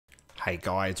Hey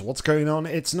guys, what's going on?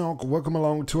 It's Nog. Welcome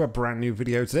along to a brand new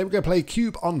video. Today we're going to play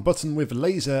Cube on Button with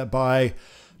Laser by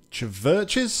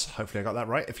CHVRCHES. Hopefully I got that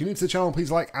right. If you're new to the channel, please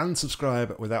like and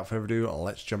subscribe. Without further ado,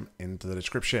 let's jump into the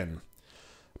description.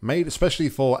 Made especially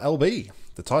for LB.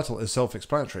 The title is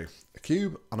self-explanatory. A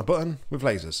cube on a button with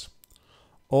lasers.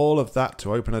 All of that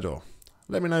to open a door.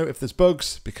 Let me know if there's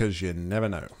bugs, because you never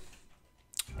know.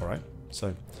 Alright,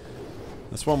 so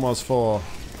this one was for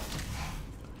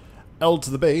L to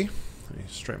the B. Let me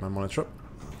straighten my monitor up.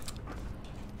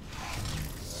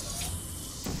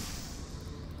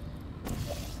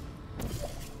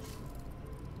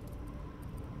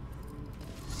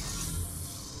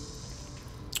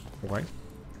 Right.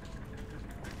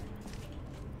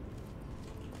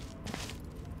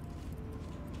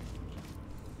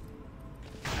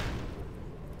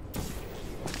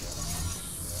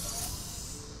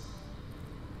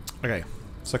 Okay,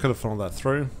 so I could have followed that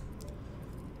through.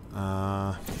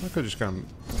 I could just go and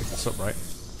pick this up, right?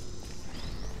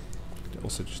 Could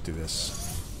also just do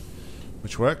this,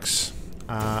 which works.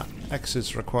 X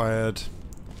is required,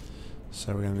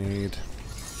 so we're going to need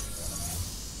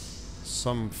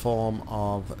some form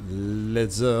of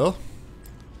laser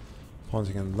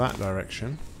pointing in that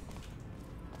direction.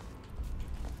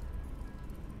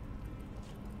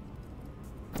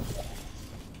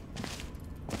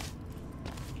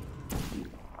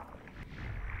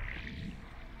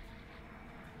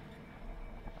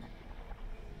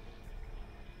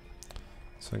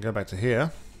 So I go back to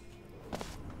here.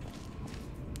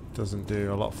 Doesn't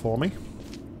do a lot for me.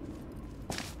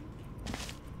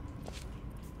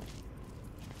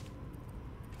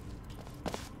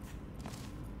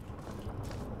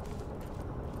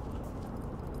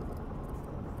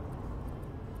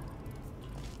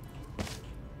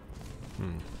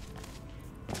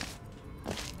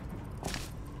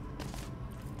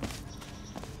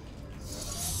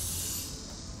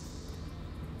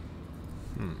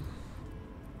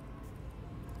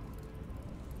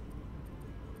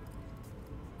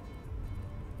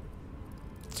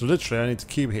 So literally I need to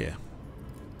cube here.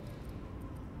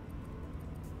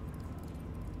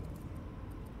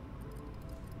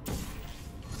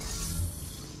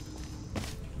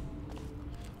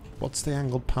 What's the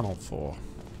angled panel for?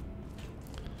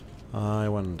 I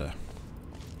wonder.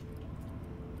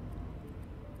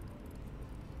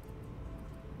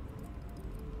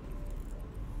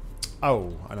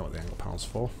 Oh, I know what the angled panel's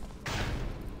for.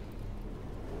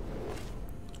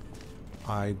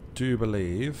 I do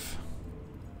believe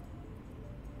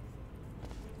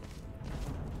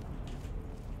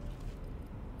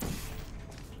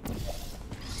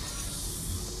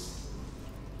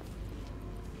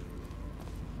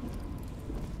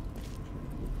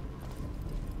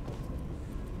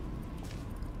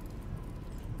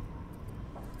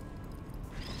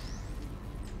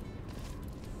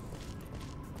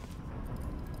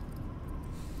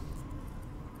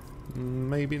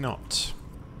maybe not.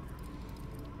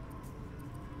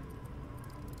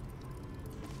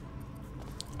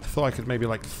 I thought I could maybe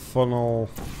like funnel.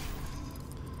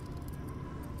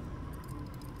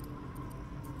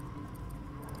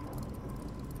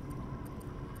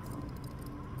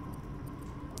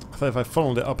 I thought if I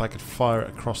funneled it up I could fire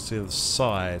it across the other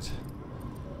side.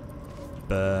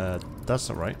 But that's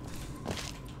not right.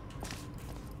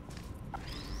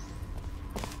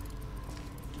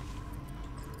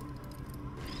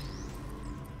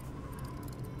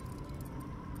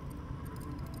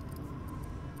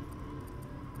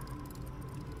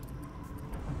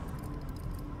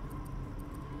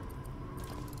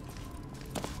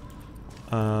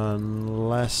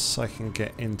 Unless I can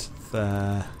get into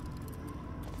there.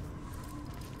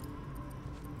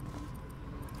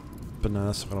 But no,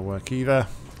 that's not going to work either.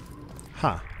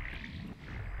 Huh.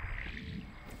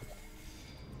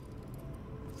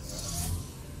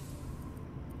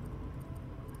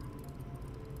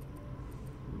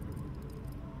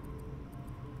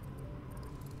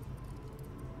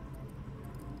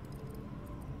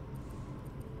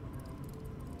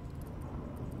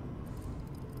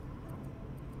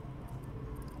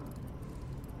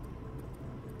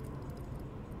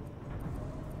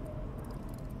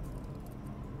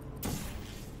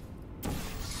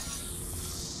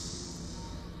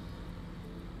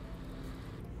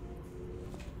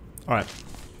 Alright.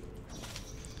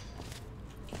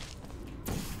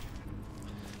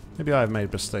 Maybe I've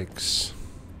made mistakes.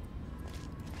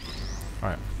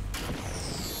 Alright.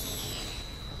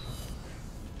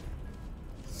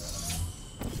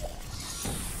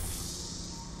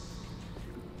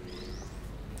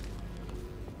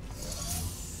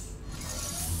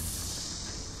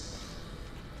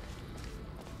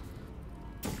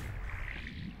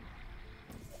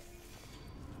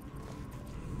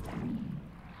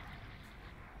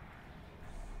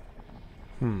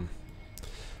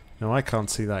 No, I can't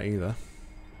see that either.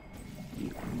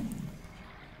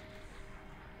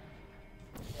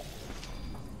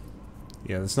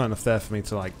 Yeah, there's not enough there for me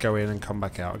to like go in and come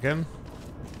back out again.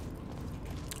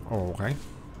 Oh, okay.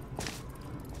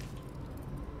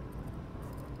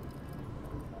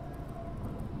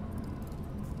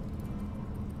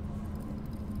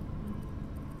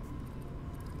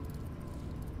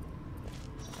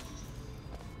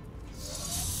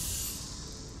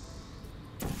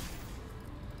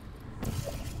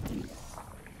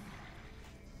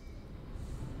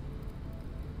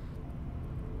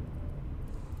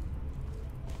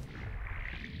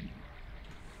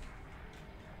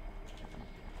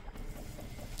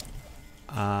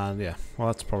 And yeah, well,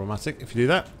 that's problematic. If you do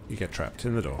that, you get trapped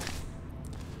in the door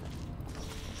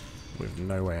with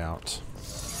no way out.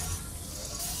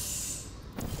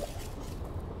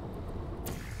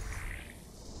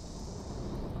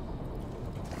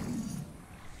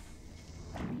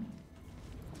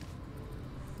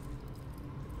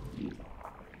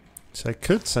 So I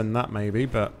could send that maybe,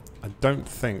 but I don't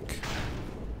think.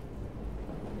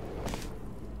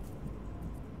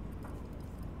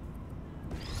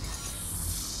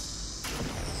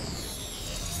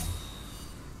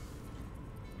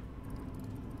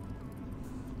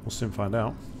 We'll soon find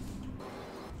out.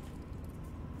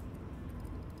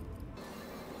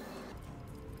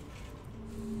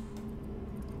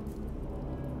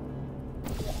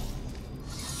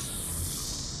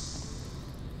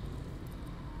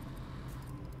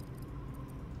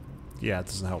 Yeah, it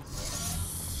doesn't help.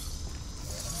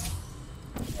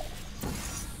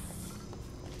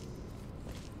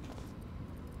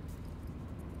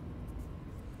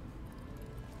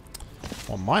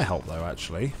 Well, my help though,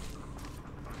 actually.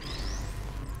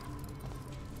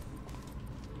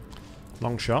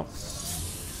 Long shot.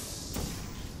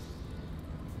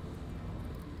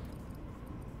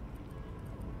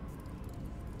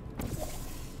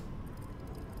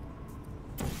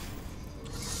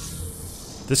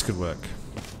 This could work.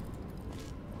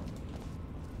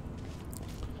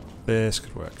 This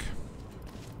could work.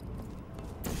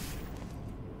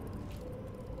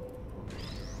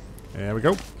 There we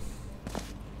go.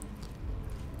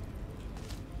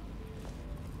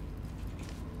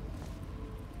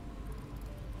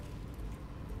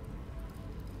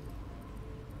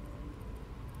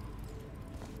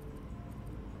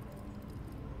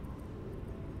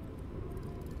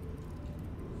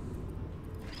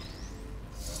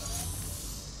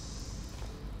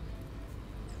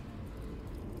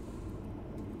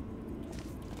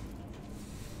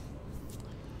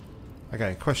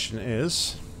 Okay, question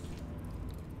is...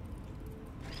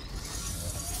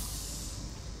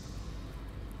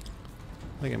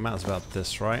 I think it matters about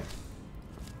this, right?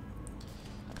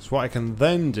 So what I can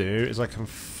then do is I can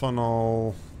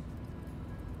funnel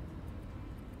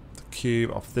the cube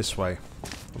off this way.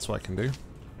 That's what I can do.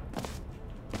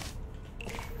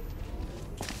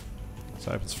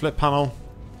 So it opens flip panel.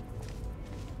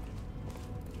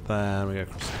 Then we go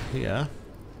across here.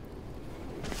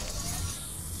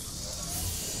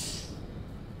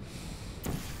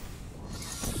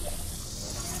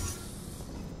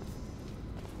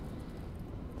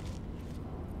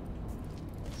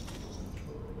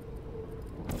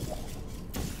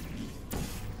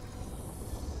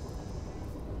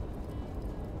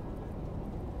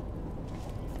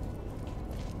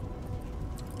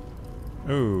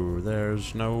 Oh,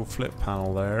 there's no flip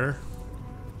panel there.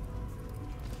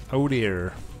 Oh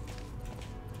dear.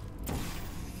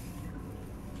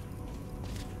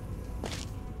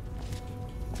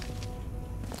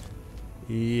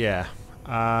 Yeah.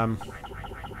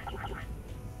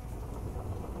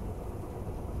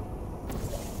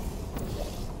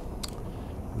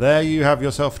 There you have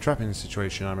yourself a trapping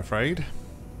situation, I'm afraid.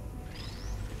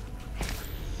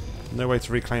 No way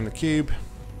to reclaim the cube.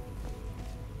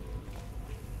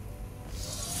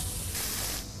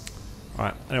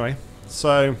 Right, anyway,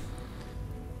 so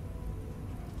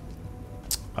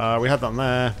we had that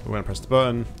there, we went and pressed the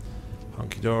button,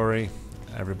 hunky-dory,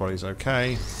 everybody's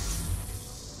okay.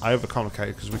 I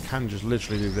overcomplicated because we can just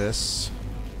literally do this.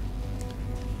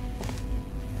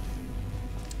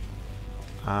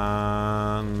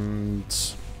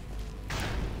 And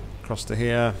across to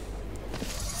here.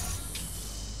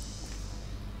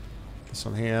 This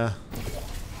one here.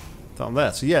 On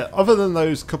there. So yeah, other than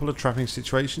those couple of trapping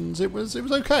situations, it was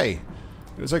okay.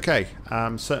 It was okay.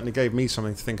 Certainly gave me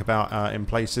something to think about in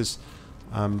places.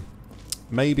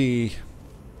 Maybe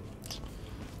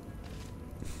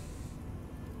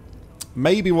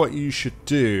what you should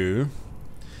do,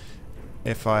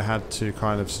 if I had to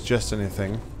kind of suggest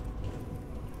anything,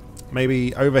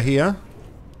 maybe over here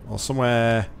or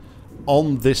somewhere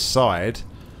on this side,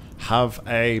 have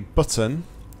a button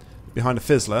behind a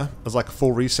fizzler as like a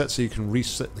full reset, so you can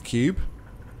reset the cube.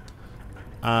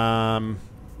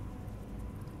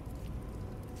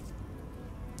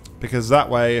 Because that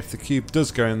way, if the cube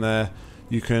does go in there,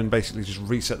 you can basically just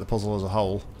reset the puzzle as a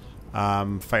whole.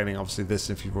 Failing obviously this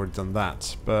if you've already done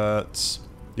that. But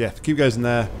yeah, if the cube goes in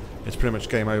there, it's pretty much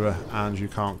game over and you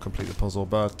can't complete the puzzle.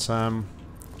 But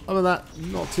other than that,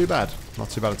 not too bad. Not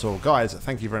too bad at all. Guys,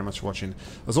 thank you very much for watching.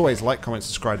 As always, like, comment,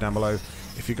 subscribe down below.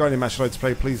 If you've got any match loads to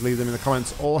play, please leave them in the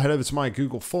comments or head over to my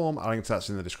Google form. I'll link to that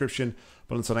in the description.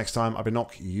 But until next time, I've been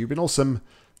Nock, you've been awesome.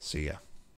 See ya.